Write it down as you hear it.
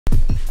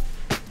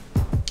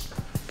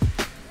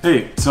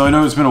Hey, so I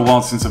know it's been a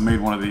while since I've made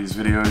one of these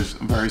videos.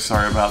 I'm very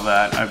sorry about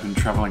that. I've been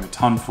traveling a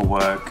ton for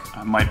work.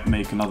 I might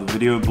make another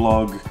video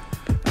blog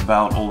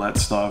about all that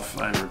stuff.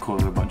 I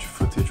recorded a bunch of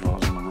footage while I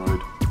was on the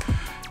road.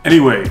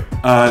 Anyway,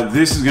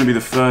 this is going to be the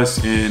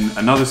first in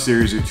another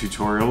series of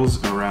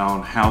tutorials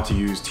around how to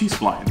use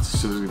T-Splines.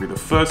 So this is going to be the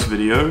first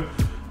video,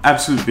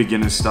 absolute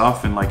beginner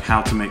stuff, and like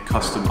how to make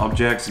custom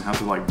objects and how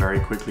to like very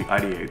quickly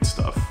ideate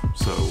stuff.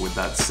 So with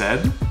that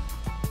said,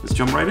 let's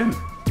jump right in.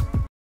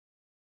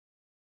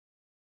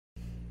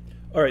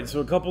 Alright, so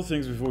a couple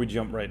things before we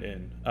jump right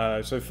in.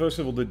 So first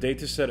of all, the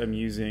dataset I'm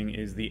using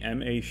is the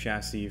MA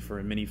chassis for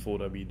a Mini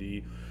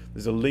 4WD.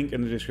 There's a link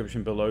in the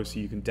description below so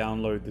you can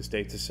download this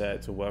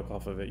dataset to work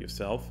off of it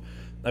yourself.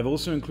 I've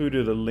also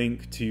included a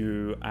link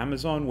to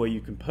Amazon where you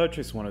can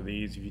purchase one of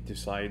these if you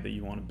decide that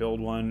you want to build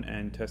one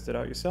and test it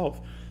out yourself.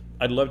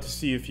 I'd love to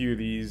see a few of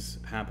these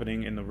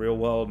happening in the real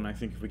world, and I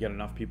think if we get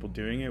enough people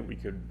doing it, we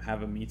could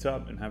have a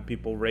meetup and have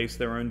people race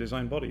their own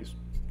design bodies.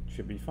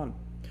 Should be fun.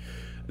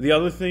 The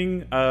other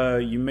thing,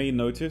 you may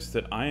notice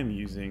that I am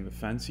using the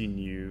fancy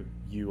new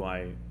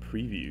UI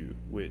preview,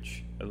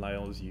 which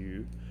allows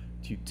you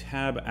to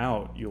tab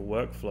out your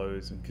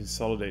workflows and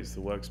consolidates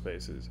the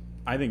workspaces.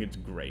 I think it's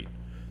great.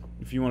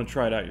 If you want to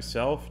try it out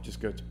yourself,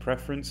 just go to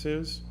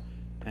Preferences,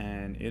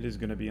 and it is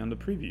going to be under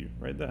Preview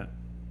right there.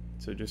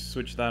 So just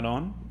switch that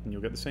on, and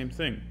you'll get the same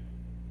thing.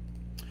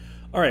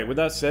 Alright, with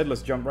that said,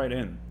 let's jump right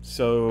in.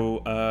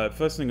 So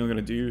first thing I'm going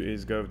to do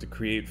is go over to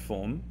Create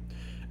Form.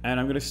 And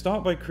I'm going to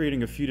start by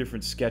creating a few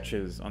different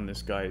sketches on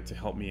this guy to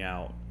help me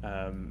out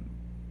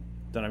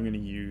that I'm going to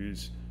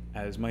use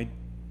as my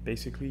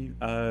basically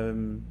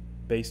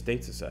base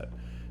data set.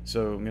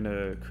 So I'm going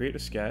to create a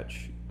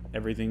sketch.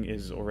 Everything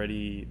is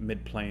already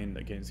mid-plane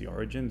against the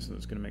origin, so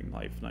it's going to make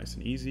life nice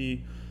and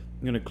easy.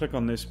 I'm going to click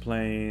on this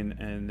plane,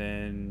 and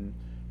then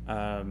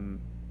I'm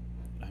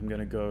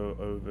going to go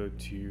over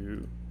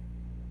to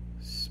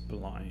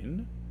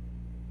Spline.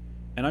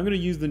 And I'm going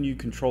to use the new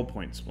control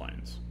point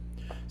splines.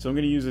 So I'm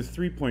going to use a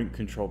 3-point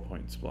control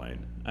point spline.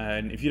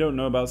 And if you don't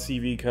know about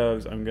CV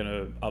curves, I'm going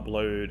to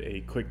upload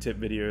a quick tip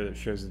video that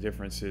shows the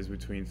differences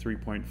between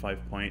 3-point,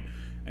 5-point,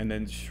 and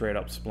then straight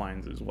up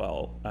splines as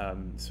well.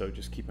 So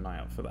just keep an eye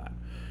out for that.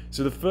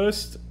 So the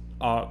first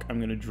arc I'm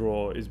going to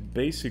draw is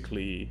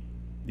basically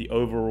the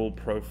overall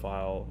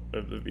profile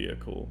of the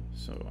vehicle.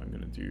 So I'm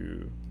going to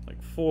do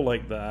like 4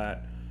 like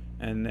that.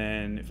 And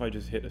then if I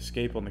just hit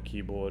escape on the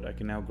keyboard, I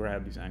can now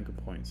grab these anchor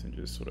points and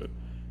just sort of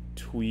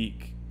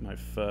tweak my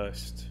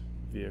first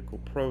vehicle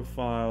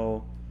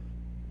profile.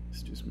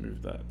 Let's just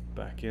move that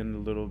back in a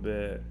little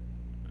bit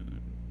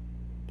and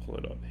pull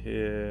it up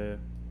here.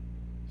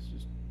 Let's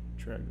just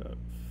drag that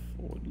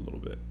forward a little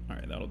bit. All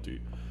right, that'll do.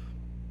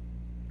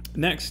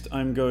 Next,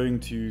 I'm going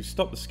to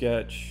stop the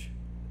sketch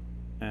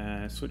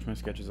and switch my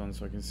sketches on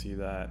so I can see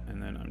that,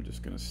 and then I'm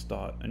just going to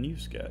start a new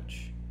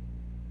sketch.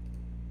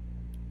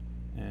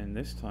 And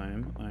this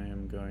time I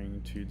am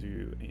going to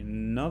do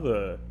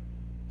another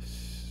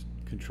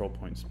control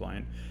point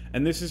spline,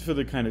 and this is for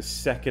the kind of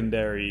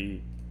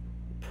secondary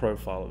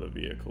profile of the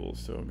vehicle.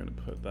 So I'm going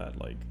to put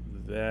that like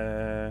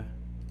there,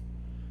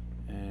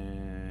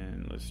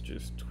 and let's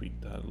just tweak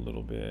that a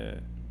little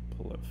bit,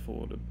 pull that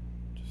forward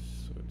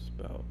just so it's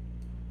about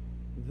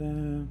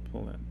there,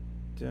 pull that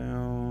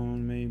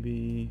down,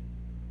 maybe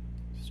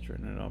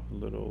straighten it up a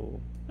little.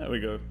 There we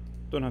go.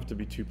 Don't have to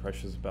be too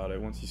precious about it.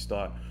 Once you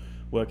start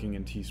working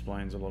in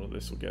T-Splines, a lot of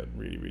this will get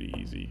really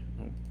easy.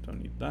 Oh,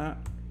 don't need that.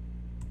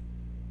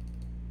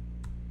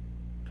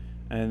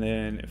 And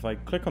then if I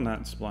click on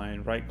that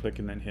spline, right click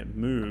and then hit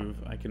move,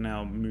 I can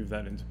now move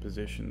that into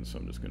position. So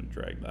I'm just going to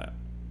drag that.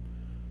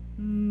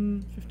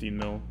 15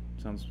 mil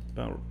sounds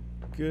about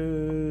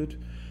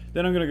good.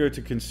 Then I'm going to go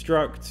to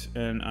construct,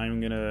 and I'm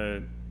going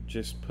to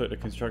just put a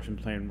construction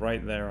plane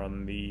right there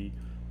on the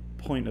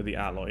point of the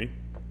alloy.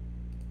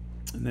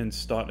 And then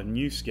start a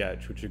new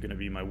sketch, which are going to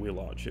be my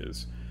wheel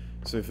arches.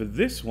 So for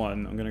this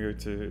one, I'm going to go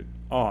to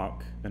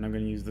arc, and I'm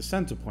going to use the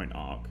center point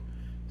arc.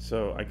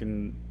 So I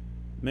can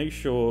make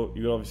sure,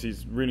 obviously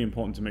it's really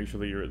important to make sure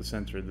that you're at the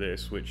center of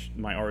this, which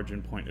my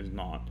origin point is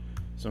not.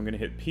 So I'm going to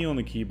hit P on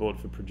the keyboard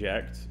for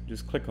project,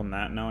 just click on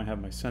that. Now I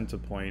have my center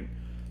point.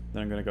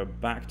 Then I'm going to go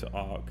back to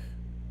arc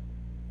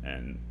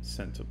and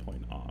center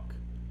point arc.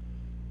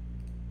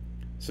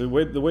 So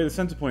the way the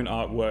center point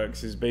arc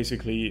works is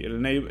basically it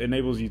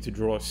enables you to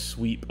draw a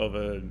sweep of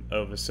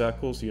a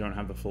circle, so you don't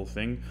have the full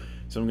thing.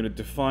 So I'm going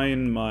to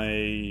define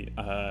my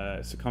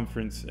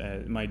circumference,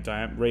 my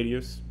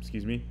radius,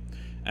 excuse me,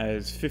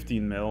 as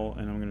 15 mil,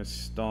 and I'm going to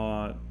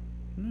start,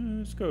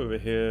 let's go over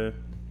here,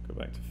 go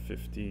back to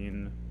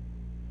 15,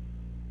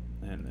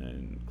 and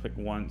then click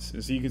once.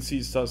 And so you can see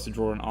it starts to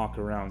draw an arc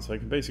around, so I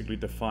can basically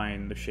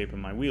define the shape of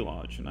my wheel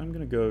arch, and I'm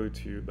going to go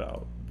to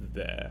about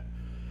there.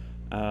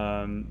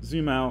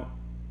 Zoom out,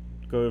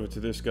 go over to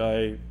this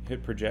guy,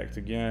 hit project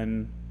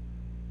again.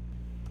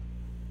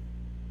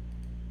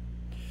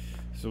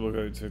 So we'll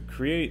go to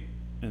create,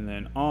 and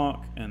then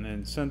arc, and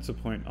then center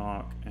point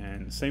arc,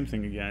 and same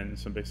thing again.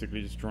 So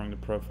basically just drawing the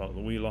profile of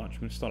the wheel arch. I'm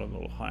going to start a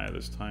little higher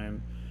this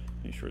time,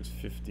 make sure it's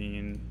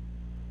 15,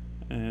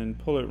 and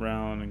pull it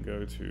round and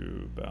go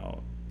to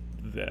about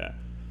there.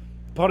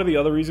 Part of the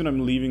other reason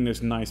I'm leaving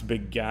this nice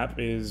big gap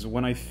is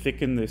when I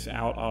thicken this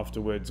out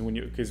afterwards,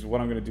 because what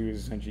I'm going to do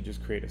is essentially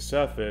just create a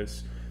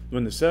surface.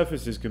 When the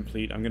surface is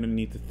complete, I'm going to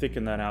need to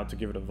thicken that out to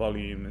give it a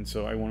volume, and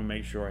so I want to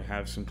make sure I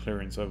have some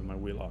clearance over my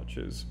wheel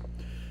arches.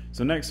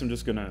 So next I'm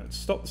just going to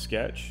stop the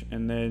sketch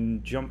and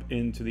then jump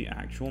into the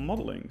actual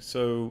modeling.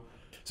 So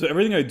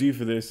everything I do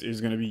for this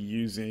is going to be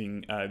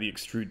using the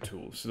extrude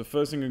tool. So the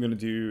first thing I'm going to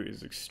do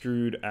is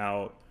extrude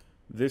out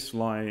this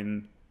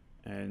line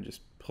and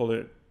just pull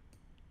it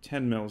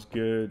 10 mils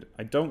good.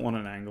 I don't want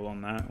an angle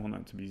on that. I want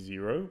that to be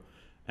 0.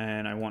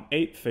 And I want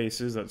 8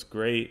 faces, that's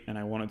great. And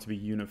I want it to be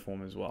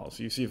uniform as well.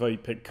 So you see if I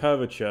pick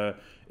curvature,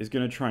 it's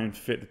going to try and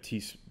fit the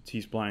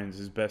T-splines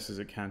as best as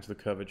it can to the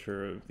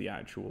curvature of the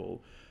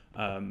actual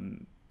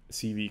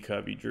CV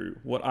curve you drew.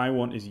 What I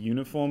want is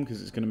uniform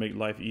because it's going to make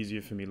life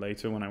easier for me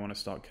later when I want to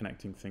start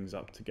connecting things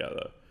up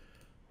together.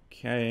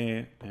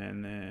 Okay,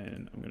 and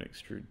then I'm going to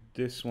extrude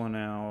this one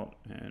out,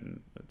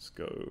 and let's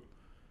go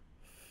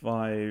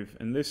 5.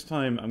 And this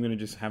time I'm going to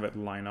just have it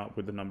line up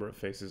with the number of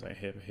faces I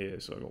have here.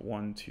 So I've got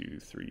 1, 2,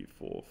 3,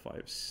 4,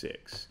 5,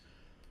 6.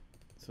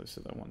 So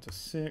set that 1 to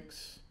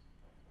 6.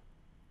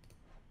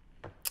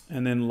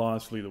 And then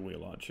lastly, the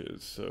wheel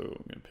arches. So I'm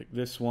going to pick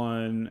this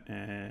one,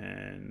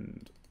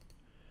 and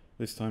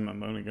this time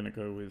I'm only going to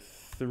go with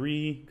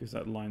 3 because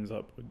that lines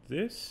up with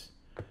this.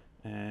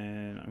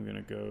 And I'm going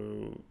to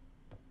go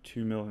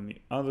 2 mil in the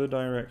other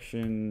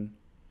direction.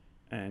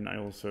 And I'm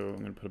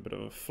going to put a bit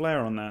of a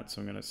flare on that,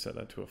 so I'm going to set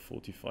that to a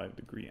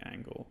 45-degree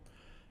angle.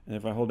 And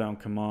if I hold down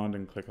Command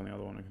and click on the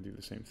other one, I can do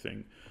the same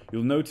thing.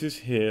 You'll notice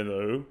here,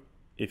 though,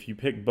 if you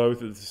pick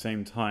both at the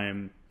same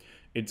time,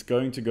 it's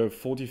going to go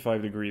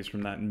 45 degrees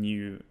from that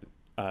new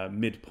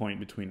midpoint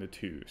between the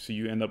two. So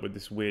you end up with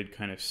this weird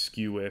kind of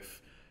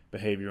skew-if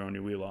behavior on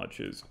your wheel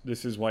arches.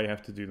 This is why you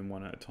have to do them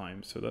one at a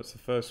time. So that's the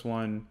first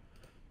one.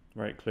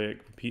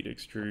 Right-click, repeat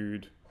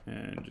extrude,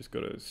 and just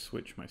got to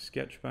switch my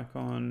sketch back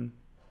on.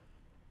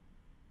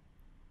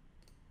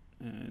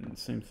 And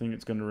same thing,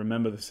 it's going to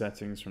remember the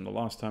settings from the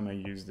last time I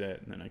used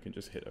it, and then I can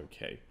just hit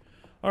OK.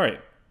 All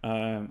right,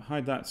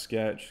 hide that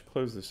sketch,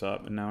 close this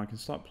up, and now I can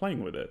start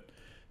playing with it.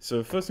 So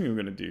the first thing I'm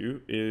going to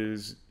do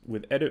is,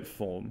 with Edit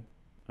Form,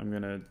 I'm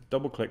going to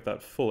double-click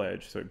that full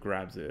edge so it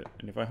grabs it.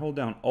 And if I hold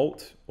down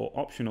Alt or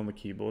Option on the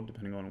keyboard,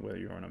 depending on whether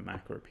you're on a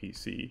Mac or a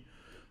PC,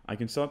 I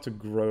can start to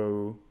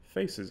grow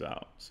faces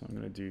out. So I'm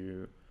going to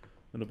do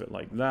a little bit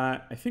like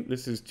that. I think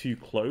this is too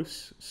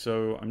close,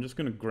 so I'm just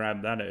going to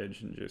grab that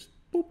edge and just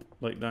boop,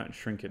 like that, and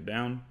shrink it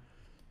down.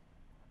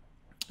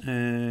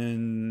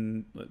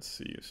 And let's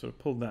see, so I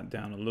pulled that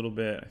down a little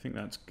bit. I think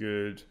that's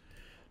good.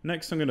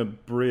 Next, I'm going to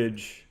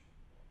bridge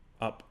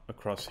up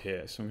across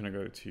here. So I'm going to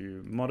go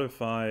to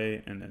Modify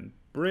and then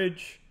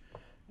Bridge.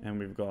 And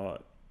we've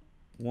got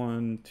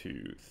 1,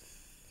 2,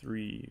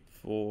 3,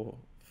 4,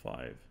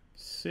 5,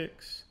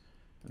 6.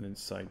 And then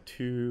side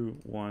 2,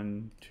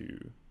 1,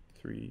 2,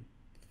 3,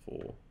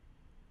 4,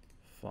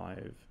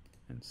 5,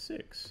 and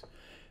 6.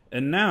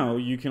 And now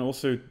you can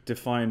also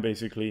define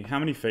basically how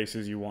many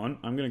faces you want.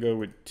 I'm going to go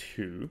with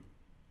 2.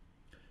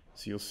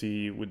 So you'll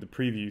see with the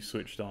preview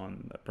switched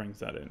on, that brings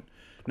that in.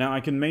 Now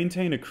I can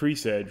maintain a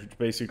crease edge, which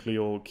basically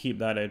will keep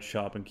that edge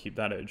sharp and keep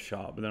that edge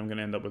sharp, but then I'm going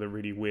to end up with a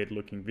really weird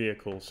looking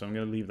vehicle. So I'm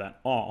going to leave that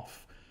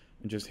off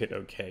and just hit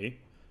OK.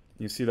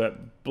 You see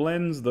that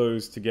blends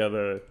those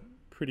together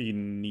pretty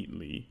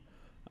neatly.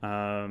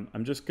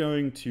 I'm just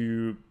going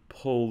to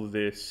pull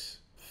this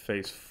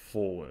face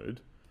forward.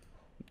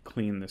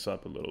 Clean this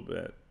up a little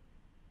bit.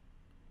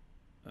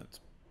 That's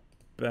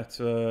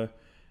better.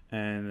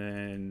 And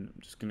then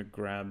I'm just going to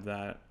grab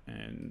that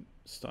and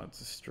start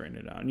to straighten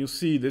it out. And you'll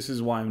see this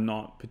is why I'm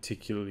not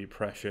particularly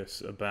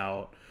precious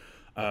about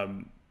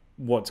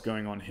what's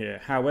going on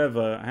here.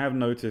 However, I have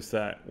noticed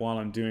that while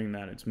I'm doing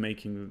that, it's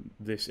making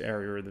this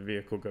area of the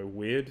vehicle go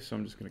weird. So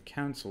I'm just going to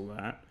cancel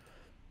that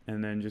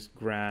and then just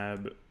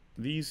grab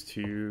these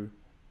two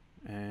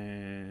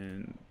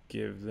and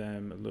give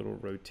them a little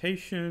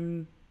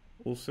rotation.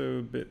 Also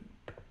a bit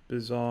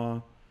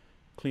bizarre.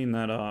 Clean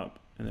that up,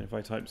 and then if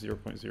I type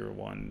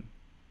 0.01,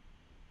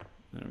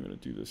 then I'm going to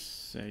do the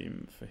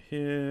same for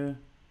here.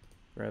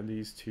 Grab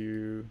these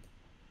two,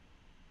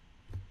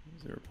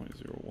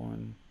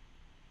 0.01.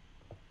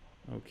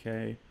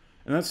 Okay,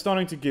 and that's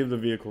starting to give the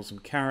vehicle some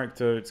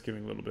character. It's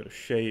giving a little bit of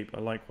shape.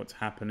 I like what's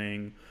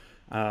happening.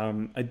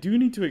 I do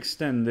need to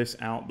extend this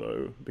out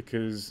though,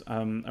 because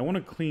I want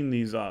to clean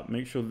these up,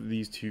 make sure that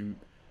these two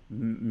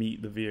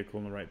meet the vehicle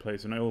in the right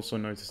place. And I also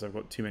noticed I've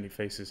got too many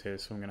faces here,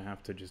 so I'm going to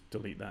have to just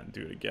delete that and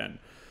do it again.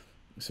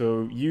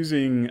 So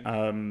using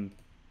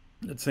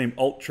that same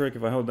Alt trick,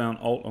 if I hold down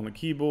Alt on the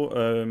keyboard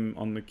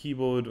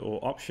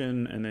or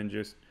Option, and then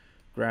just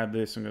grab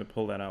this, I'm going to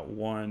pull that out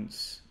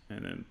once,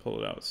 and then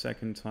pull it out a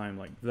second time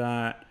like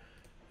that,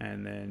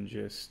 and then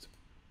just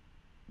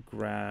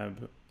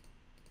grab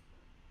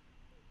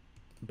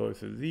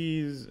both of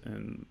these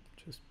and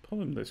just pull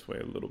them this way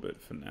a little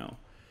bit for now.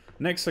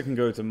 Next, I can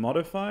go to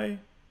Modify,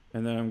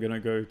 and then I'm going to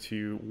go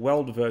to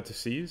Weld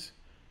Vertices,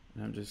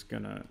 and I'm just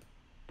going to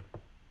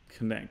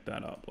connect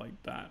that up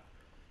like that.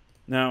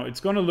 Now, it's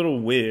gone a little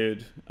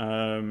weird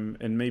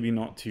and maybe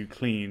not too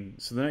clean.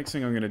 So the next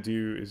thing I'm going to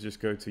do is just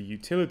go to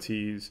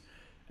Utilities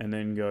and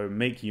then go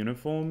Make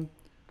Uniform.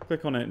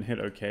 Click on it and hit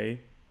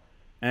OK.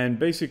 And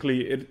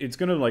basically, it's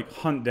going to like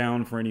hunt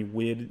down for any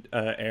weird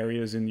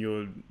areas in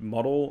your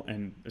model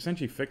and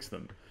essentially fix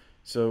them.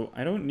 So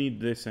I don't need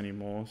this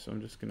anymore. So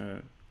I'm just going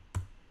to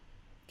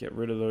get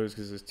rid of those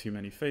because there's too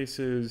many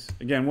faces.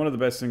 Again, one of the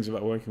best things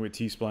about working with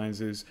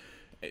T-Splines is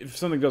if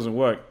something doesn't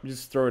work,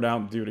 just throw it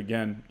out and do it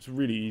again. It's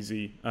really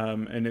easy,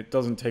 and it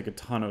doesn't take a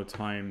ton of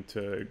time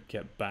to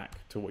get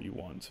back to what you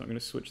want. So I'm going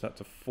to switch that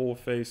to 4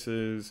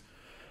 faces.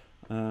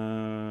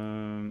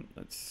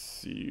 Let's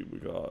see, we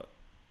got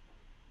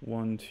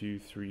 1, 2,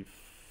 3,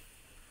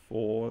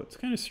 4. It's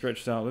kind of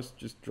stretched out. Let's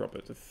just drop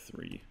it to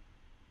 3.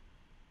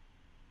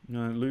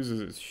 No, it loses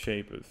its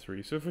shape at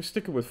 3. So if we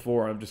stick it with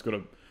 4, I've just got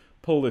to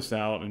pull this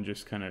out and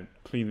just kind of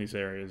clean these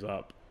areas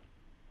up.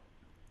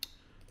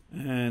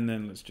 And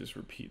then let's just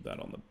repeat that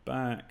on the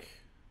back.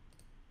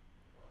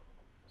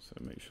 So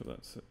make sure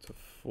that's set to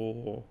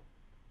 4.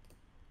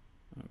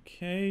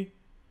 Okay.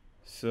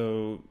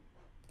 So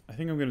I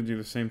think I'm going to do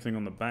the same thing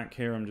on the back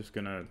here. I'm just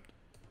going to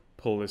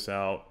pull this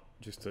out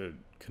just to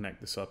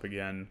connect this up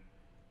again.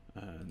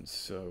 And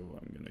so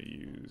I'm going to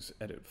use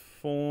Edit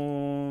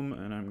Form,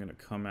 and I'm going to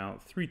come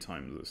out 3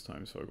 times this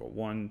time. So I've got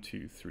 1,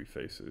 2, 3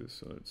 faces.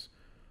 So it's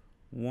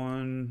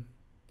 1,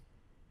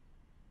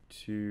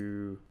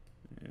 2,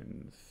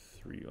 and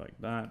 3 like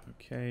that.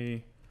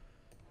 Okay.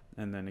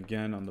 And then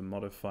again on the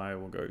modifier,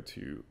 we'll go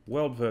to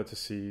Weld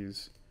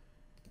Vertices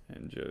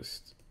and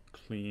just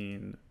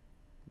clean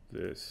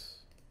this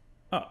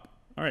up.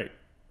 All right,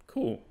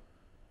 cool.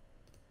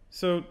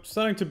 So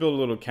starting to build a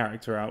little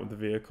character out with the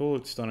vehicle.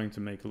 It's starting to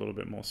make a little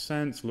bit more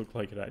sense. Look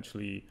like it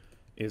actually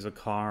is a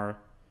car,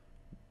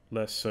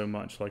 less so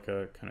much like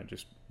a kind of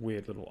just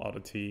weird little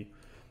oddity.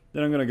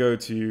 Then I'm going to go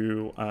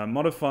to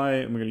Modify.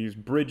 I'm going to use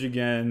Bridge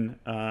again,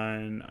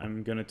 and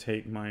I'm going to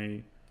take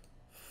my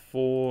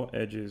 4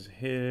 edges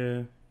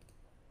here,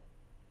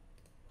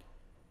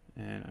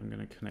 and I'm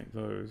going to connect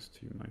those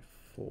to my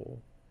 4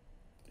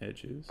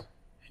 edges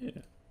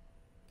here.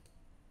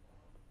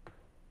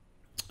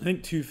 I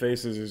think 2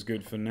 faces is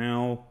good for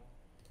now.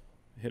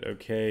 Hit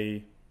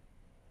OK.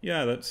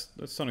 Yeah, that's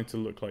starting to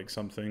look like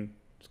something.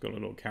 It's got a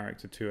little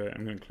character to it.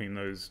 I'm going to clean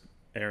those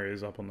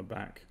areas up on the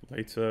back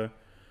later.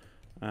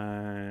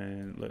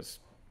 And let's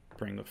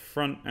bring the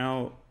front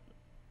out.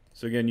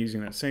 So again,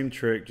 using that same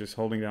trick, just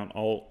holding down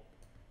Alt.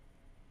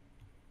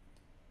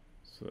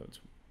 So that's,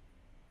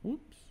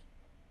 whoops.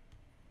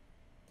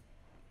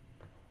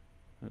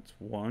 That's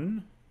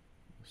 1.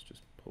 Let's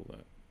just pull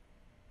that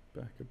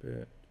back a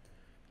bit.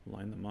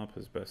 Line them up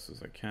as best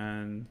as I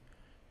can.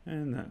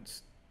 And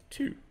that's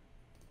 2.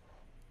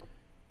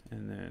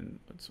 And then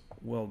let's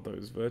weld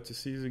those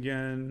vertices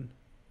again.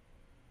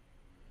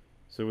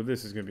 So with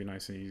this, it's going to be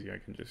nice and easy. I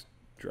can just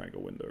drag a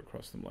window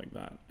across them like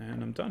that,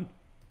 and I'm done.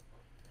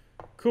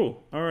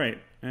 Cool. All right,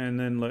 and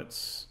then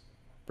let's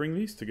bring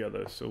these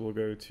together. So we'll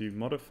go to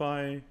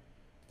Modify,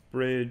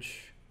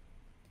 Bridge.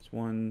 It's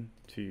 1,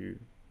 2,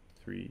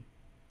 3,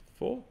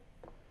 4,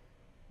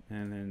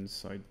 and then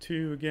side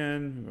 2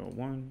 again. We've got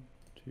 1,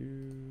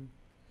 2,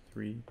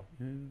 3,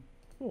 and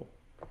 4.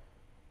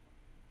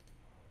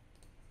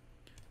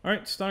 All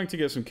right, starting to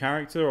get some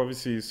character.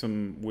 Obviously,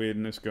 some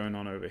weirdness going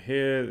on over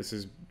here. This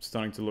is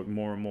starting to look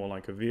more and more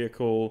like a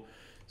vehicle.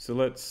 So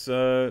let's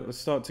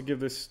start to give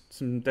this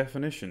some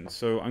definition.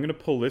 So I'm going to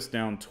pull this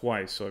down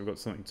twice, so I've got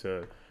something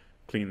to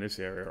clean this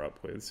area up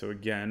with. So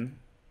again,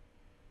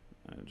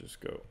 I'll just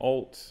go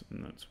Alt,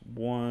 and that's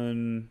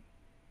 1,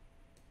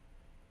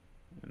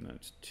 and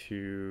that's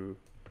 2.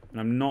 And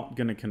I'm not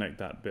going to connect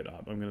that bit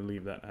up. I'm going to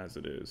leave that as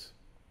it is.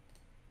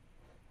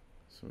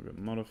 So we're going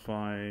to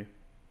Modify.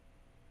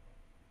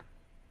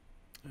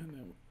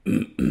 And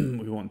then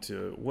we want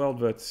to weld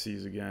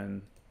vertices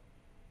again.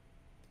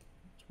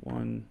 That's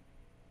 1.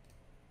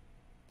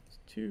 That's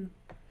 2.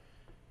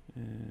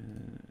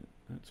 And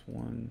that's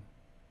 1.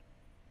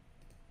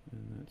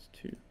 And that's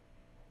 2.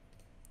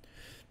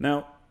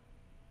 Now,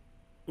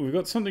 we've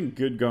got something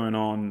good going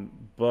on,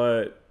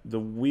 but the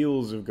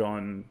wheels have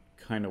gone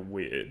kind of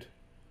weird.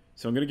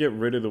 So I'm going to get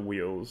rid of the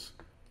wheels.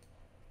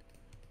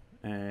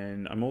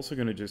 And I'm also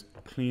going to just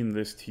clean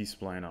this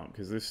T-spline up,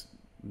 because this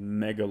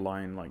mega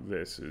line like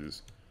this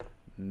is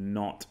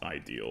not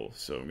ideal.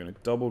 So I'm going to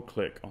double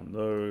click on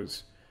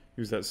those,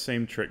 use that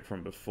same trick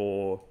from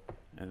before,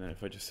 and then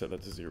if I just set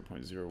that to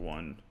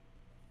 0.01,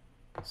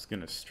 it's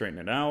going to straighten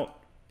it out.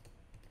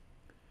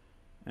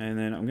 And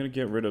then I'm going to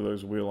get rid of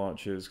those wheel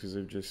arches because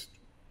they've just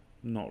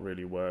not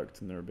really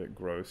worked and they're a bit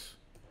gross.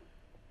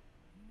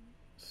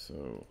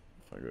 So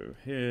if I go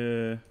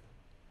here,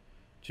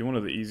 actually one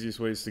of the easiest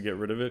ways to get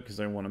rid of it, because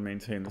I want to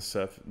maintain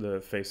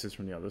the faces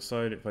from the other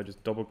side, if I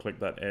just double click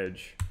that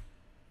edge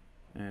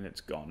and it's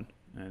gone.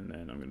 And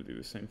then I'm going to do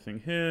the same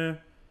thing here,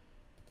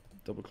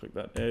 double click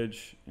that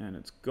edge and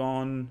it's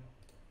gone.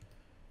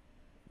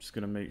 I'm just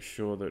going to make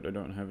sure that I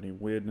don't have any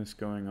weirdness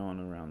going on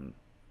around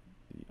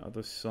the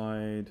other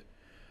side.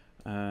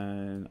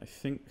 And I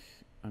think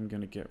I'm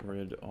going to get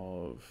rid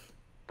of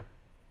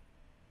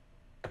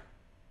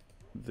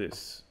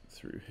this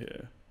through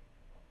here.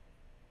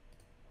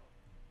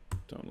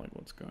 Don't like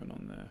what's going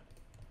on there.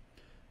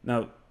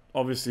 Now,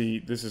 obviously,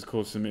 this has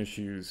caused some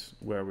issues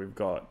where we've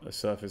got a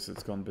surface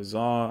that's gone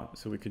bizarre.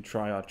 So we could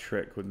try our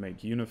trick with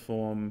make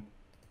uniform.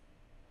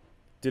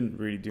 Didn't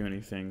really do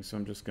anything, so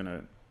I'm just going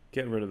to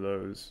get rid of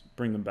those,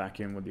 bring them back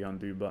in with the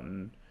undo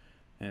button,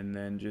 and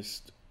then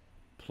just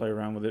play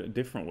around with it a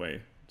different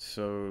way.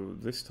 So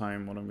this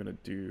time what I'm going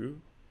to do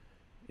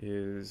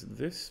is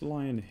this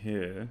line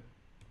here,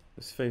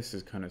 this face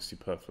is kind of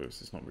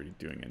superfluous, it's not really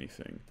doing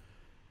anything.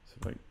 So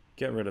if I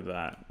get rid of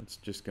that, it's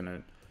just going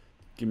to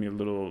give me a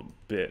little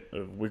bit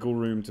of wiggle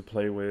room to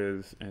play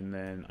with, and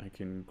then I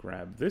can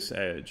grab this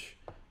edge,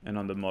 and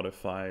under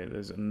modify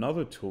there's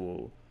another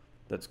tool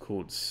that's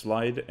called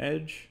slide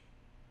edge,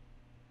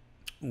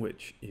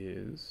 which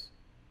is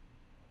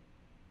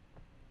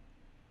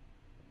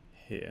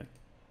here.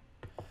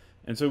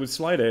 And so with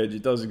slide edge,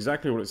 it does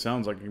exactly what it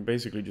sounds like. You can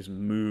basically just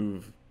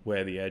move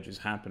where the edge is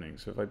happening.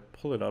 So if I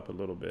pull it up a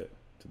little bit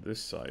to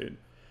this side,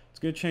 it's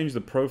going to change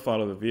the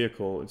profile of the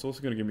vehicle. It's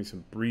also going to give me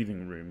some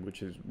breathing room,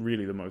 which is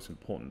really the most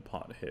important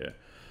part here.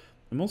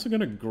 I'm also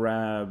going to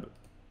grab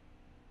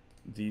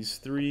these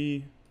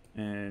three,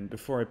 and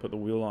before I put the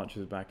wheel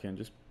arches back in,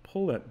 just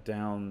pull that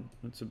down.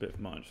 That's a bit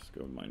much. Let's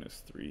go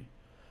 -3.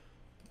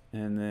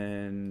 And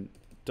then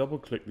double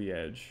click the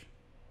edge.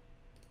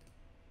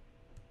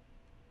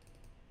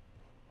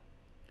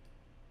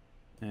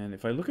 And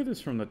if I look at this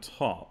from the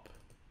top,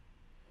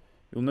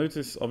 you'll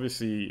notice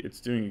obviously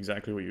it's doing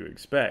exactly what you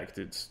expect.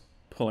 It's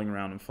pulling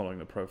around and following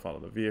the profile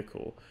of the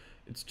vehicle.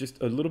 It's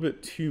just a little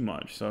bit too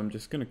much, so I'm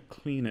just going to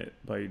clean it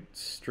by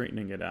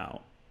straightening it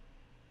out.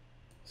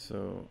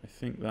 So I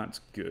think that's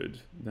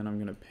good. Then I'm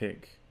going to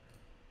pick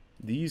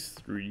these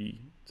three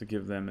to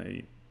give them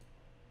a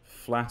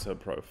flatter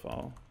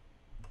profile.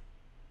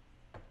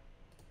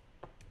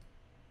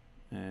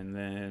 And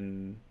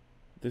then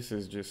this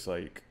is just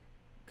like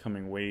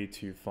coming way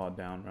too far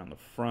down around the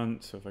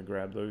front. So if I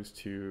grab those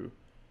two,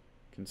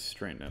 I can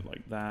straighten it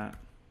like that.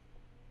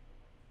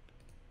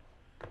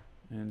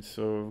 And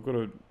so I've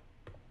got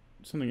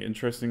something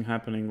interesting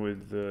happening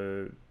with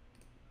the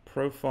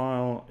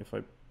profile. If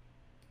I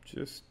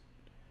just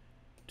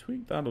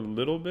tweak that a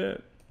little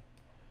bit,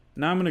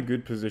 now I'm in a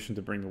good position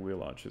to bring the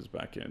wheel arches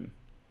back in.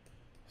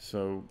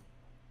 So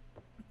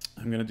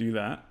I'm going to do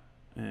that.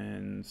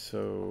 And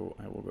so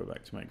I will go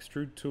back to my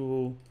extrude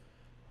tool,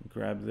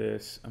 grab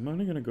this. I'm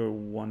only going to go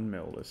 1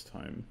 mil this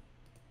time.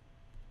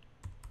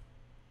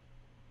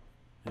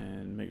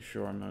 And make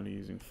sure I'm only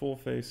using 4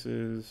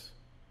 faces.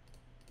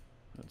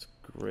 That's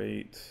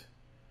great.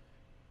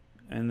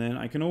 And then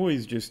I can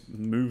always just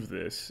move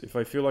this. If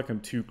I feel like I'm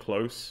too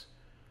close,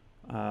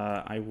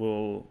 I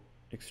will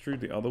extrude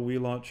the other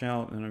wheel arch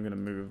out, and I'm going to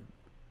move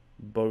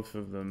both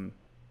of them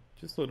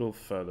just a little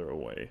further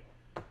away.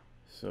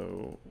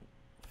 So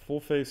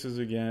 4 faces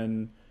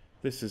again.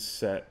 This is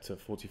set to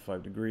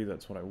 45 degree.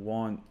 That's what I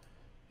want.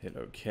 Hit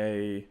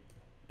OK.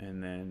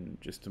 And then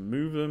just to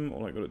move them,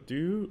 all I got to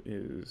do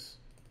is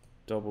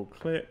double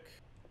click.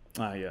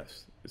 Ah,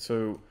 yes.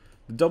 So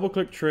the double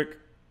click trick,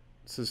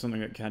 this is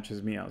something that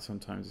catches me out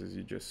sometimes, as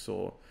you just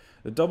saw.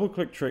 The double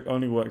click trick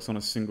only works on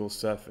a single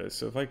surface.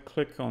 So if I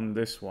click on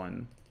this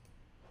one,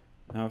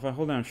 now if I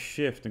hold down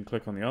shift and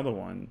click on the other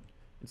one,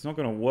 it's not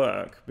going to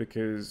work,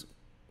 because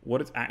what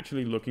it's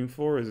actually looking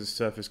for is a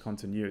surface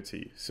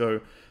continuity.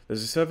 So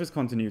there's a surface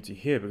continuity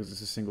here because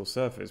it's a single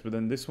surface, but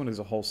then this one is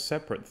a whole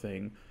separate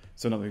thing,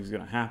 so nothing's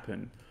going to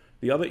happen.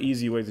 The other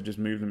easy way to just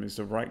move them is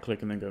to right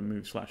click and then go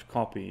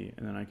move/copy,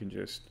 and then I can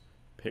just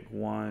pick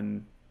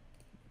 1,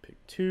 pick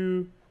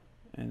 2,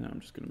 and I'm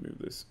just going to move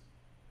this.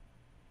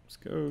 Let's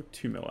go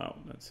 2 mil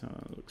out. That's how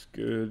it looks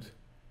good.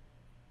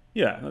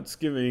 Yeah, that's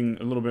giving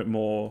a little bit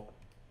more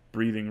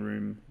breathing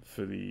room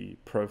for the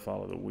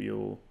profile of the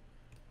wheel.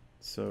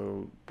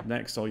 So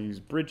next I'll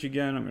use bridge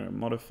again. I'm going to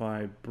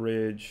modify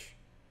bridge.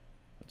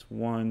 That's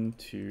 1,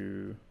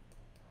 2.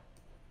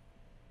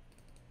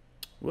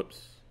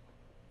 Whoops.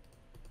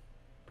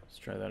 Let's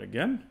try that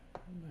again.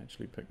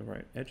 Actually pick the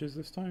right edges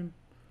this time.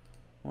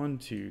 1,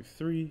 2,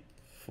 3,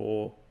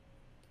 4.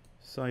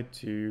 Side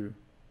 2.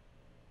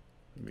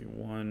 Maybe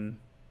 1,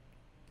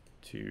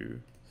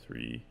 2,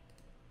 3,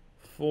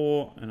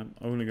 4. And I'm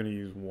only going to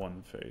use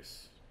 1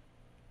 face.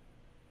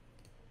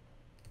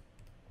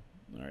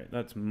 All right,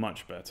 that's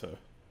much better.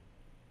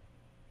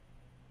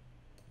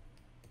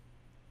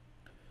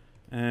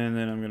 And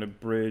then I'm going to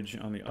bridge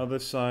on the other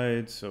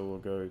side. So we'll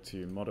go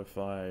to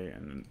modify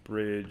and then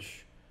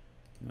bridge.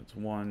 That's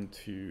 1,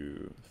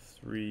 2,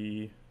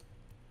 3,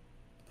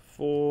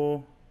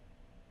 4.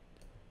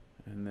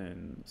 And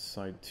then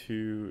side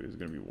 2 is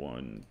going to be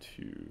 1,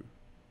 2,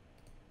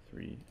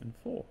 3, and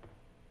 4.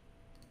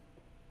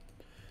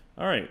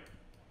 All right.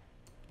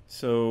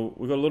 So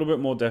we've got a little bit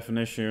more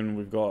definition.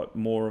 We've got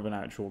more of an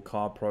actual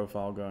car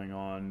profile going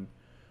on.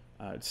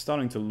 It's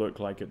starting to look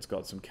like it's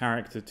got some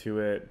character to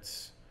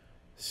it.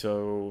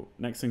 So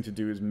next thing to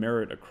do is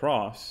mirror it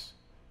across.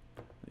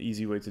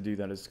 easy way to do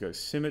that is to go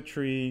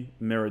symmetry,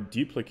 mirror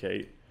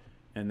duplicate,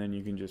 and then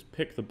you can just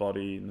pick the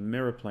body, and the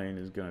mirror plane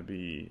is going to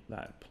be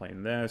that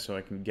plane there, so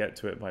I can get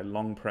to it by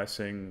long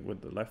pressing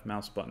with the left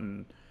mouse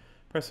button,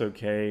 press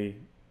OK.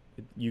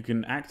 You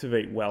can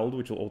activate weld,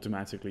 which will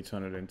automatically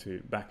turn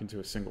it back into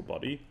a single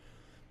body,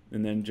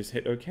 and then just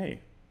hit OK.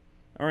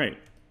 All right.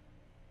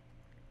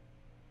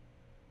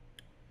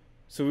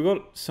 So we've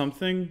got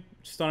something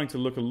starting to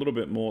look a little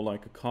bit more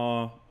like a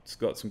car. It's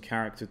got some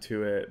character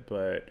to it,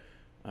 but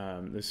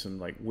there's some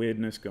like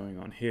weirdness going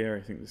on here.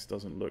 I think this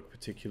doesn't look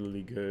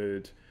particularly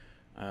good.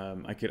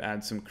 I could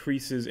add some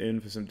creases in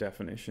for some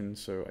definition,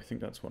 so I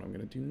think that's what I'm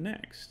going to do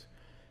next.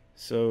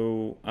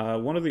 So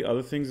one of the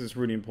other things that's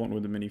really important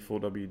with the Mini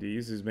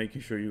 4WDs is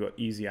making sure you've got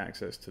easy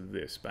access to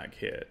this back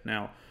here.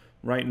 Now,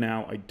 right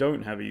now, I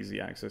don't have easy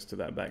access to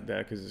that back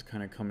there because it's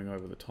kind of coming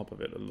over the top of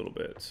it a little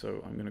bit.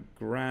 So I'm going to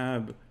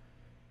grab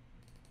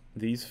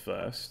these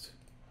first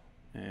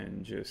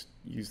and just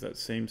use that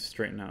same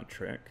straighten out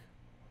trick.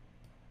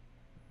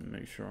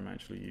 Make sure I'm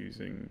actually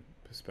using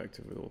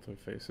perspective with ortho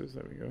faces.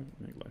 There we go.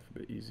 Make life a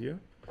bit easier.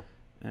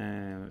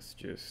 And let's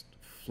just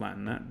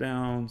flatten that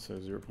down. So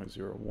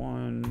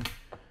 0.01.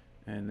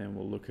 And then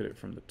we'll look at it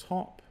from the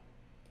top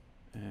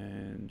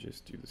and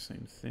just do the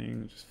same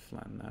thing. Just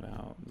flatten that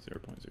out.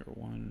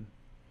 0.01.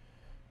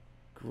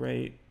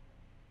 Great.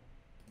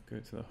 Go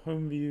to the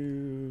home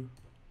view.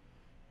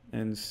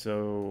 And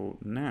so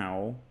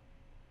now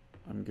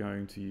I'm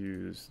going to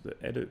use the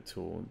edit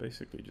tool and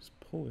basically just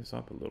pull this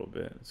up a little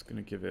bit. It's going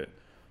to give it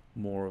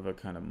more of a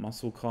kind of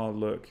muscle car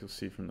look. You'll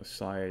see from the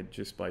side,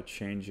 just by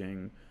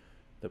changing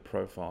the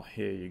profile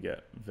here, you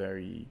get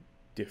very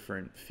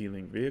different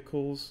feeling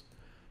vehicles.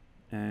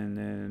 And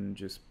then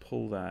just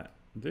pull that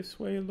this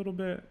way a little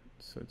bit.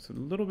 So it's a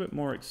little bit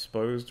more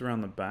exposed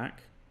around the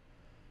back.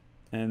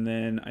 And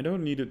then I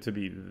don't need it to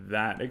be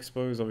that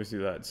exposed. Obviously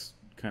that's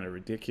kind of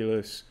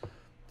ridiculous.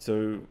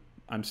 So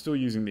I'm still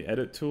using the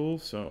edit tool,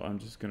 so I'm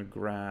just going to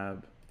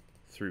grab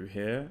through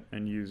here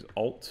and use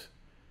Alt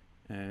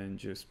and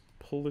just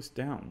pull this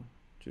down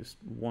just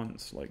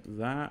once like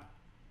that.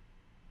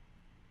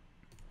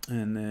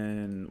 And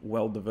then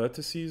weld the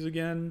vertices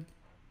again.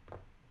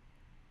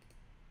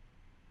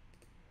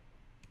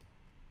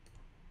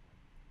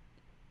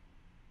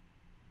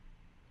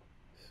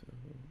 So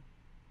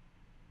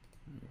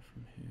I'll go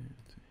from here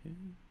to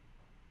here.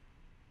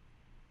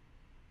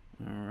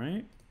 All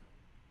right.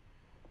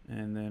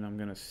 And then I'm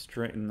going to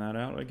straighten that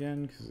out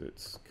again because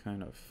it's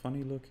kind of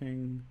funny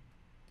looking.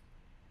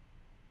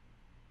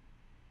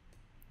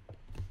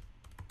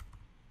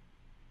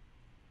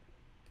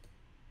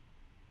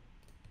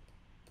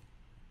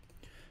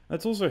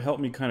 That's also helped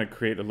me kind of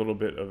create a little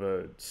bit of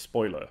a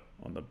spoiler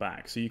on the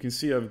back. So you can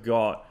see I've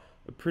got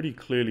a pretty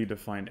clearly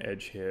defined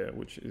edge here,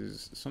 which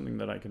is something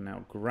that I can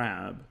now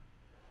grab.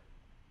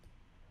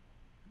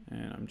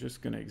 And I'm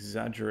just going to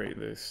exaggerate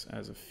this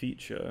as a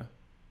feature.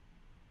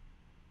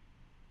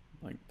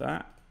 Like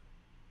that.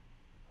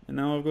 And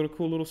now I've got a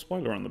cool little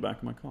spoiler on the back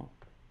of my car.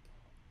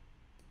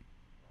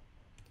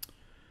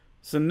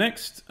 So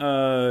next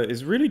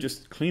is really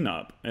just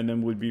cleanup, and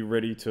then we'd be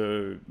ready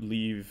to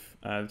leave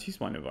the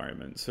T-Spline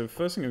environment. So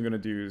first thing I'm going to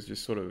do is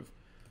just sort of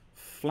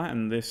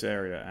flatten this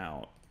area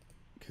out,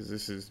 because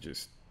this is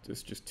just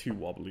too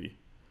wobbly.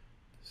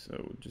 So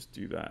we'll just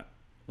do that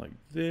like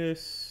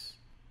this.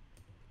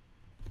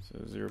 So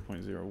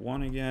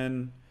 0.01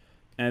 again.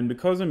 And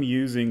because I'm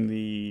using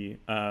the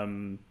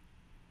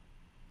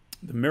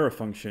mirror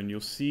function, you'll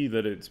see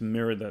that it's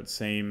mirrored that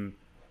same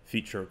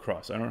feature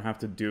across. I don't have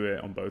to do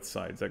it on both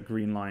sides. That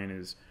green line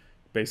is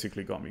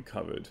basically got me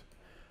covered.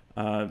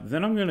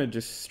 Then I'm going to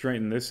just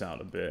straighten this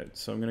out a bit.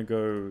 So I'm going to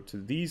go to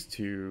these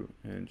two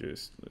and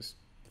just let's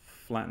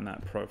flatten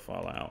that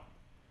profile out.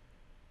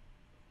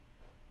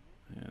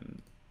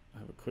 And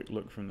have a quick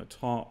look from the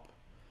top.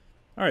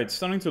 All right, it's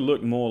starting to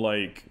look more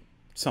like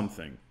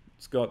something.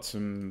 It's got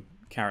some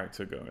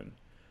character going.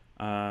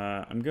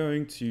 I'm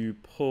going to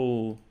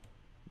pull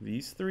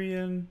these three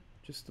in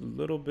just a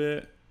little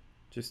bit,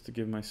 just to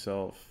give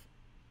myself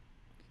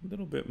a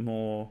little bit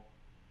more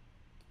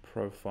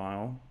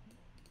profile.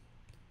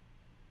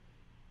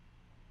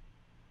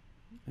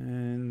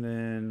 And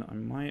then I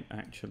might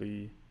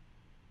actually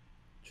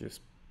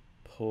just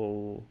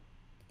pull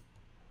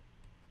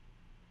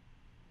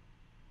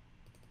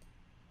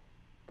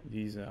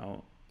these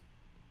out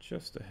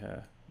just a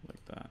hair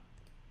like that.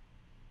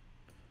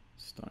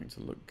 Starting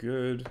to look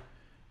good.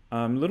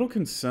 I'm a little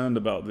concerned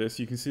about this.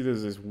 You can see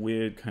there's this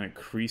weird kind of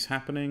crease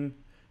happening,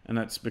 and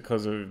that's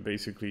because of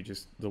basically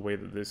just the way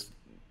that this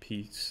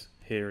piece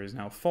here is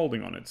now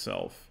folding on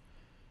itself.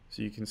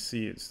 So you can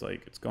see it's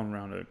like it's gone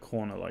around a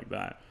corner like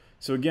that.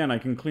 So again, I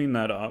can clean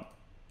that up.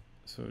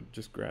 So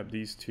just grab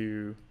these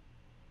two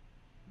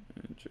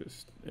and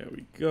just, there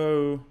we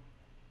go.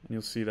 And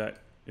you'll see that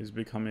is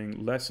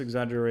becoming less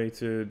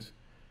exaggerated.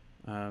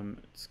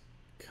 It's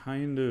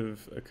kind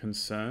of a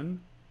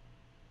concern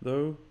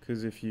though,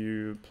 because if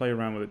you play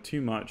around with it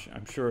too much,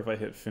 I'm sure if I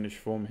hit finish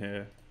form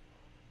here,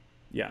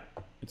 yeah,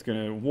 it's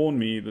going to warn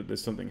me that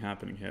there's something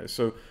happening here.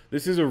 So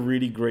this is a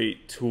really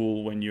great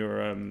tool when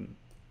you're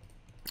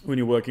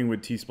working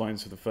with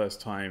T-Splines for the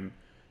first time,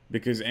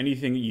 because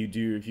anything that you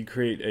do, if you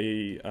create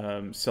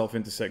a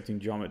self-intersecting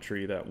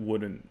geometry that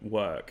wouldn't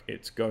work,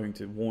 it's going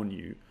to warn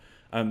you.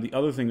 The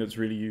other thing that's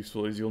really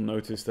useful is you'll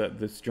notice that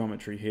this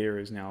geometry here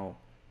is now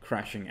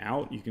crashing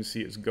out. You can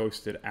see it's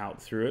ghosted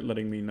out through it,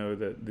 letting me know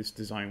that this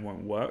design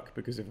won't work,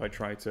 because if I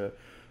try to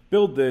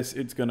build this,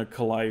 it's going to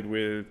collide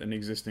with an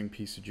existing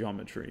piece of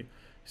geometry.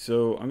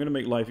 So I'm going to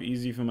make life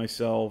easy for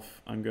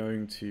myself. I'm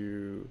going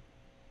to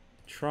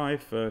try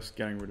first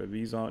getting rid of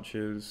these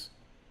arches.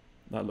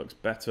 That looks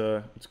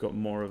better. It's got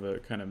more of a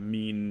kind of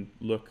mean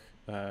look.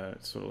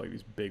 It's sort of like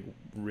these big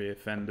rear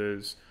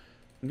fenders.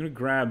 I'm going to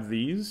grab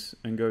these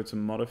and go to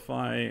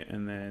modify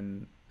and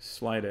then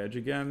slide edge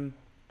again.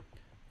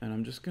 And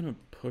I'm just going to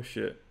push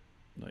it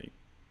like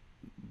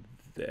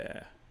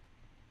there.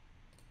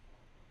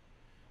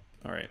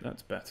 All right,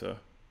 that's better.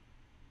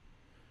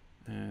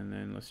 And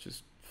then let's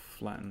just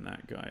flatten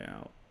that guy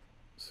out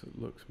so it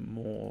looks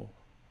more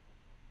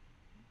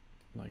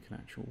like an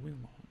actual wheel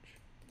arch.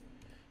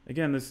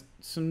 Again, there's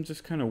some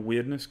just kind of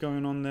weirdness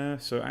going on there.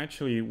 So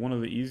actually, one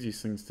of the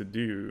easiest things to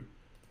do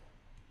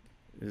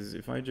is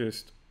if I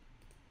just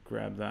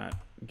grab that,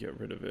 get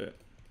rid of it,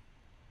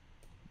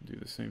 do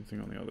the same thing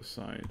on the other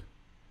side.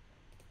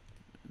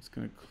 It's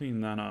going to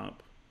clean that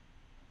up.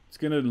 It's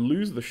going to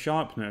lose the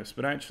sharpness,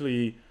 but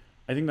actually,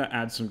 I think that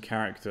adds some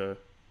character.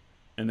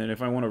 And then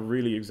if I want to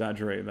really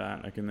exaggerate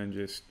that, I can then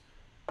just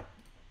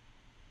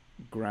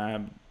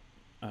grab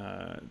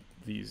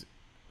these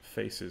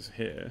faces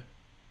here.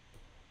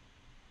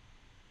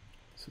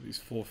 So these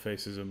four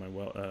faces of my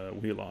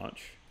wheel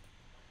arch.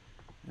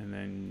 And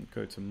then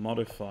go to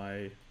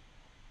modify.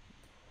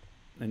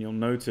 And you'll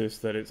notice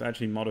that it's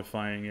actually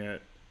modifying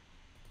it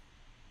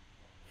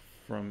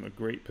from a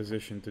great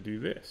position to do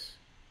this.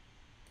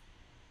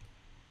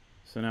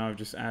 So now I've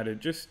just added,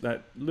 just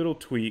that little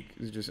tweak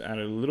has just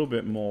added a little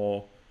bit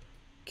more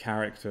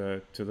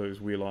character to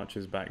those wheel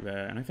arches back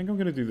there. And I think I'm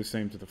going to do the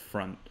same to the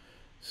front.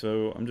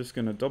 So I'm just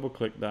going to double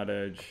click that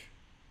edge.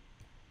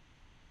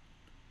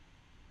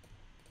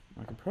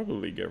 I could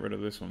probably get rid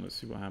of this one. Let's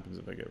see what happens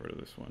if I get rid of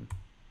this one.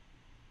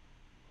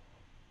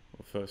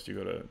 Well, first you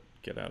got to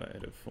get out of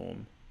edit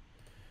form.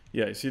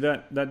 Yeah, see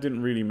that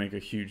didn't really make a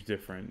huge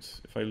difference.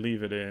 If I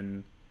leave it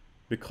in,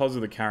 because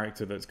of the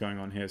character that's going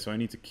on here, so I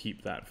need to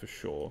keep that for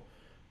sure.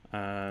 So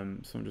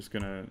I'm just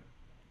going to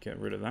get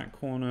rid of that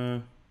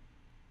corner,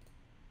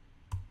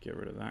 get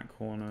rid of that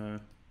corner,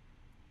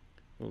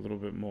 a little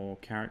bit more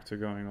character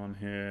going on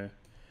here,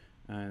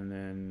 and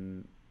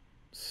then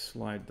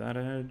slide that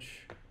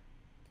edge.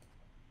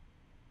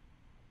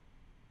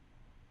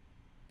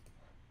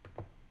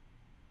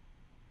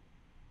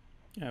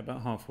 Yeah,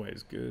 about halfway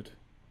is good.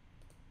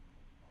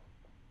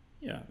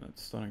 Yeah,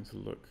 that's starting to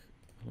look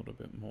a little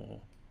bit more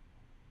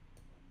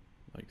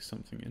like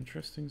something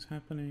interesting's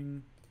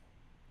happening.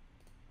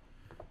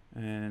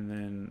 And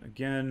then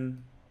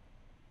again,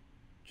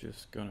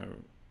 just gonna,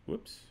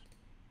 whoops.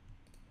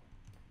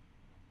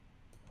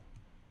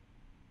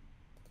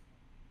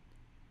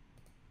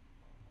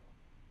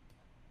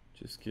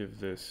 Just give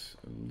this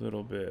a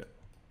little bit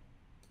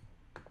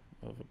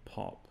of a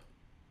pop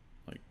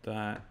like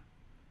that.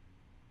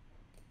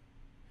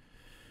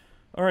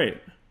 All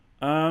right,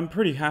 I'm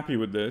pretty happy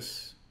with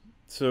this.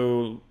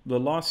 So the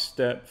last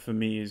step for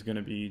me is going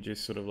to be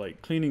just sort of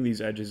like cleaning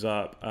these edges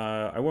up.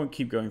 I won't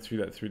keep going through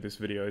that through this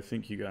video. I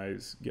think you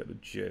guys get the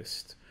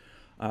gist.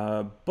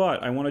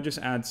 But I want to just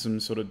add some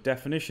sort of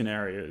definition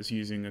areas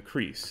using a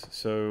crease.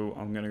 So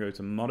I'm going to go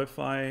to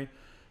modify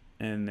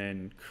and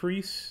then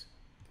crease.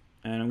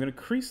 And I'm going to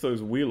crease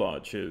those wheel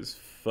arches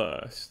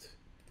first,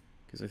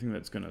 because I think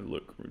that's going to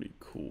look really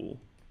cool.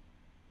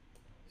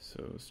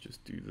 So let's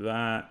just do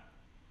that.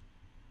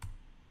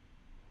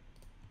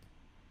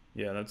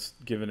 Yeah, that's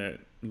giving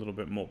it a little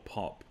bit more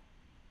pop.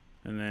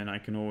 And then I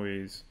can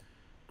always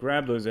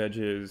grab those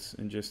edges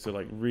and just to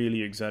like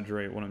really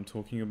exaggerate what I'm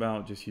talking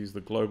about, just use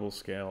the global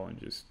scale and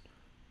just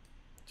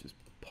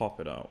pop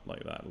it out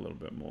like that a little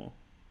bit more.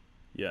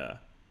 Yeah.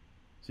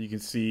 So you can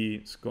see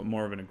it's got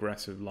more of an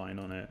aggressive line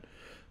on it.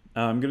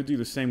 I'm going to do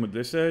the same with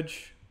this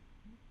edge.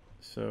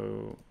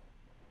 So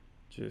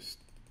just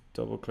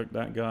double click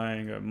that guy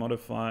and go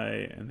modify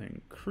and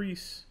then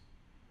crease.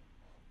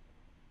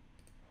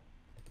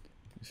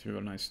 So we've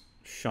got a nice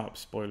sharp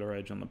spoiler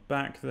edge on the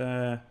back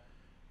there.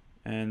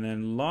 And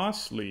then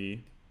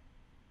lastly,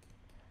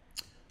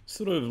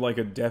 sort of like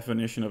a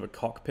definition of a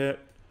cockpit,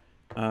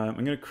 I'm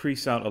going to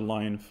crease out a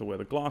line for where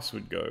the glass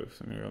would go.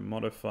 So I'm going to go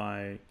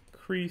modify,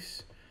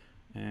 crease,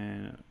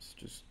 and it's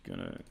just going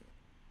to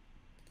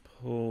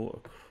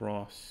pull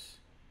across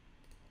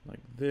like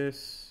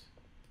this.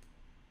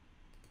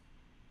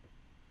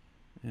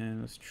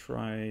 And let's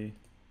try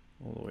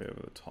all the way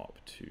over the top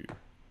too.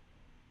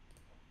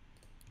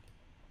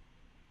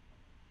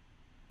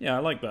 Yeah, I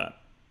like that.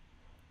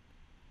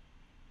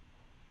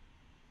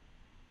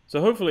 So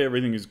hopefully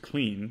everything is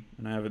clean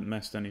and I haven't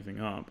messed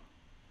anything up.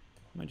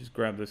 I might just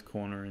grab this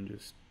corner and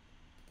just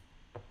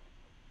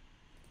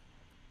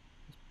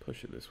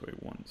push it this way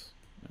once.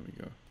 There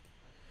we go.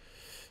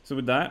 So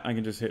with that, I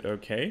can just hit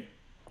OK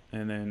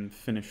and then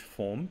finish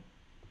form.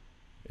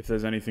 If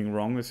there's anything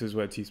wrong, this is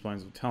where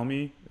T-Splines will tell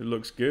me. It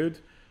looks good.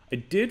 I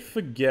did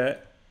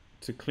forget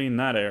to clean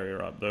that area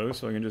up though,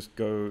 so I can just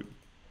go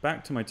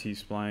back to my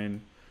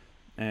T-Spline,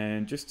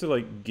 and just to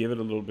like give it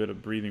a little bit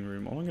of breathing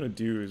room, all I'm going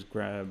to do is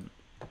grab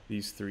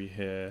these three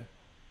here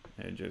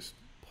and just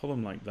pull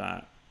them like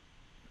that.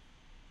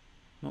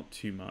 Not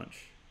too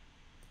much.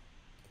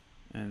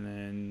 And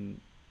then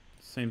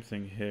same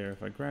thing here.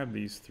 If I grab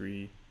these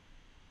three,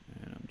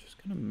 and I'm just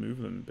going to move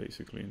them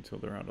basically until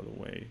they're out of the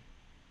way.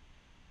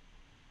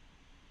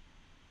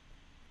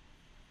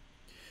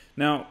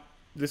 Now,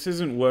 this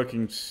isn't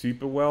working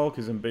super well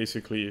because then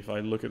basically if I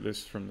look at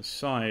this from the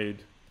side,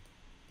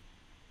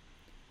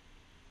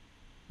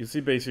 you'll see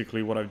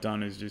basically what I've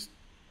done is just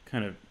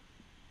kind of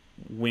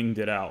winged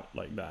it out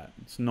like that.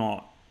 It's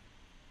not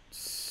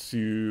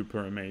super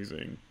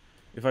amazing.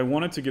 If I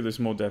wanted to give this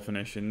more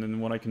definition,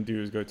 then what I can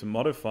do is go to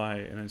modify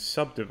and then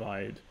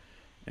subdivide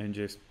and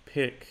just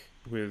pick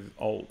with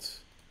Alt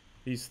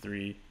these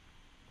three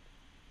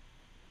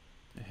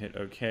and hit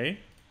OK.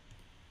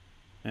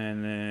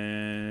 And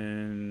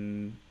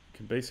then you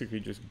can basically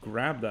just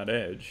grab that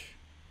edge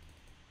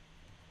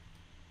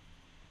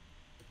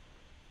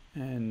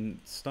and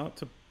start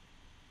to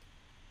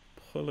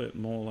pull it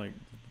more like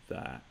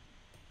that.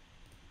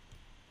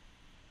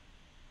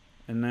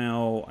 And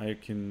now I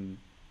can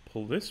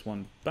pull this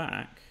one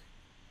back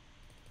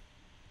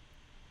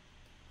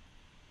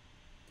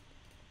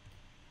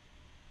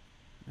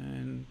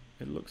and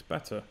it looks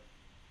better.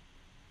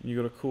 And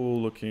you've got a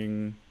cool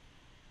looking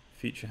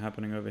feature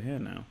happening over here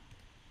now.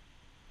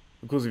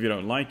 Of course, if you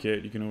don't like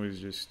it, you can always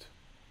just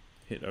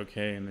hit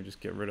OK and then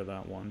just get rid of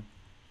that one.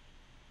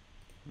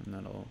 And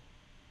that'll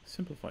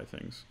simplify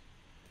things.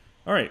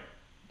 Alright,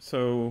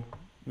 so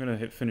I'm going to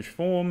hit finish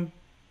form.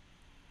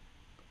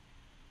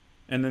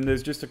 And then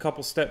there's just a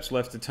couple steps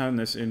left to turn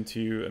this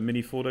into a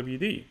mini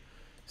 4WD.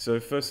 So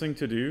first thing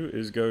to do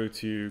is go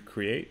to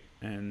create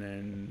and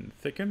then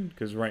thicken,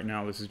 because right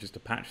now this is just a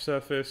patch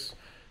surface.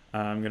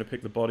 I'm going to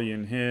pick the body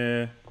in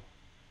here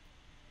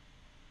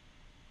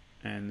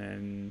and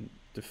then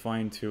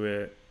define to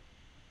it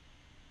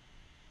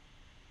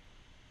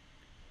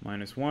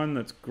 -1.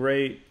 That's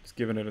great. It's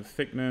given it a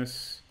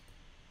thickness.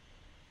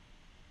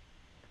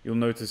 You'll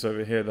notice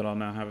over here that I'll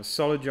now have a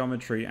solid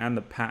geometry and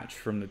the patch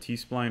from the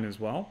T-spline as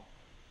well.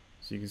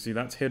 So you can see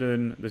that's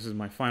hidden. This is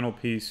my final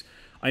piece.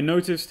 I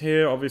noticed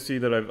here, obviously,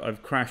 that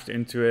I've crashed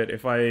into it.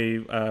 If I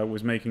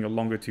was making a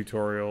longer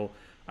tutorial,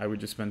 I would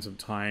just spend some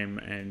time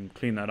and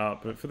clean that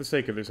up. But for the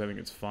sake of this, I think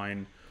it's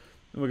fine.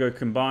 Then we'll go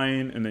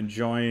combine and then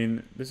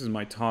join. This is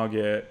my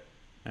target,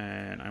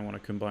 and I want to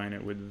combine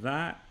it with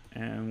that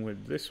and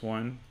with this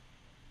one.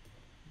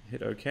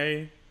 Hit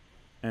OK.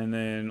 And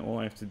then all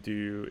I have to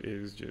do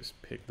is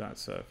just pick that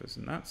surface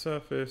and that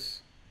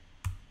surface,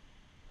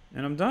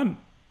 and I'm done.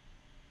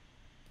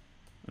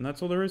 And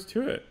that's all there is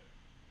to it.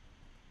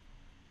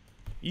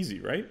 Easy,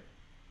 right?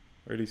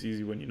 Or at least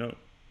easy when you know.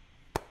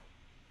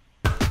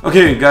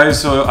 Okay guys,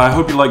 so I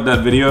hope you liked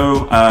that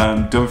video.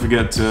 Don't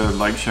forget to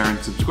like, share, and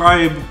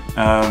subscribe,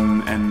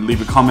 and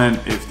leave a comment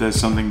if there's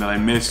something that I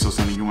missed or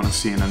something you want to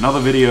see in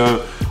another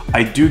video.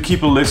 I do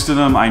keep a list of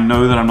them. I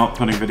know that I'm not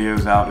putting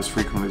videos out as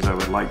frequently as I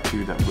would like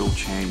to. That will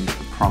change,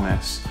 I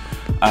promise.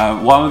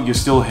 While you're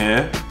still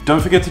here,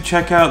 don't forget to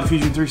check out the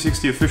Fusion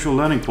 360 official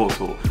learning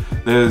portal.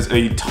 There's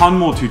a ton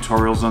more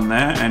tutorials on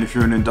there, and if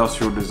you're an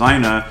industrial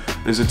designer,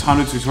 there's a ton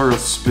of tutorials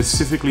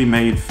specifically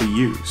made for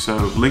you. So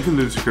link in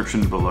the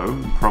description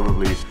below,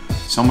 probably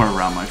somewhere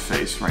around my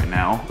face right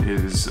now,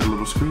 is a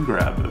little screen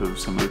grab of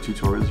some of the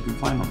tutorials you can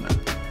find on there.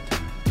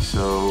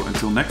 So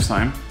until next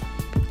time,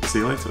 see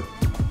you later.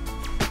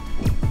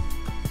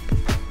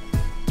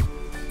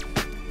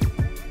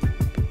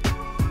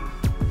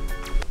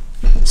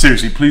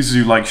 Seriously, please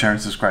do like, share,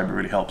 and subscribe. It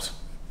really helps.